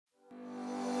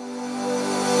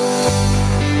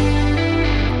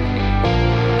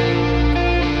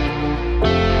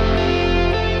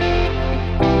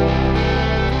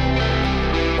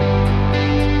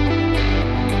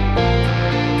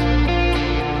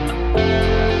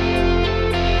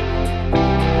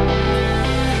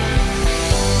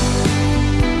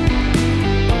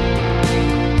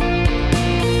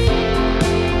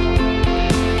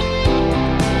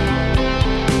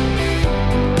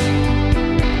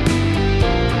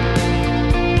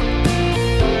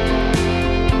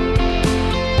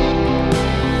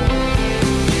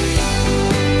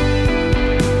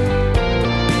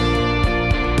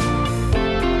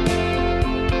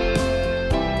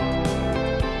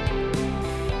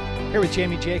Here with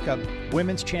Jaime Jacob,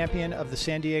 women's champion of the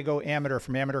San Diego Amateur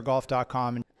from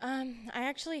amateurgolf.com. I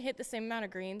actually hit the same amount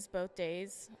of greens both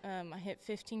days. I hit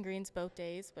 15 greens both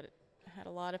days, but I had a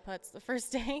lot of putts the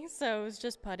first day, so it was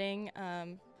just putting,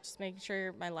 just making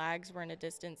sure my lags were in a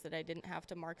distance that I didn't have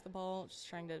to mark the ball, just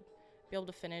trying to be able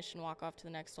to finish and walk off to the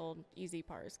next hole, easy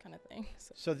pars kind of thing.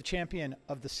 So the champion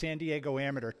of the San Diego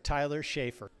Amateur, Tyler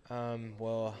Schafer.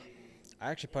 Well, I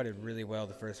actually putted really well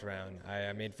the first round.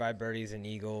 I made 5 birdies and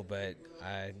eagle, but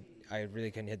I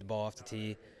really couldn't hit the ball off the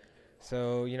tee.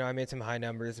 So, you know, I made some high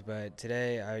numbers, but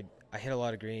today I hit a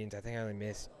lot of greens. I think I only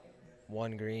missed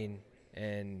 1 green,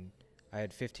 and I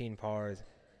had 15 pars.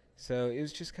 So it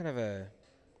was just kind of a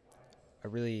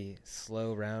really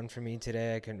slow round for me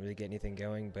today. I couldn't really get anything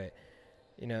going, but,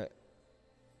 you know,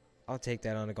 I'll take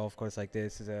that on a golf course like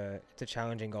this. It's a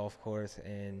challenging golf course,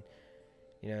 and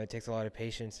you know, it takes a lot of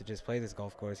patience to just play this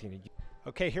golf course. You know.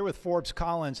 Okay, here with Forbes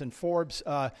Collins. And Forbes,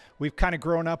 we've kind of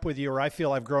grown up with you, or I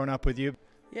feel I've grown up with you.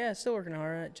 Yeah, still working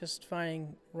hard on it. Just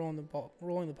finding rolling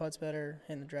the putts better,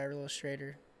 hitting the driver a little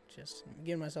straighter. Just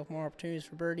giving myself more opportunities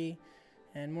for birdie,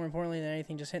 and more importantly than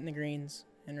anything, just hitting the greens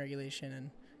in regulation and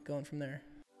going from there.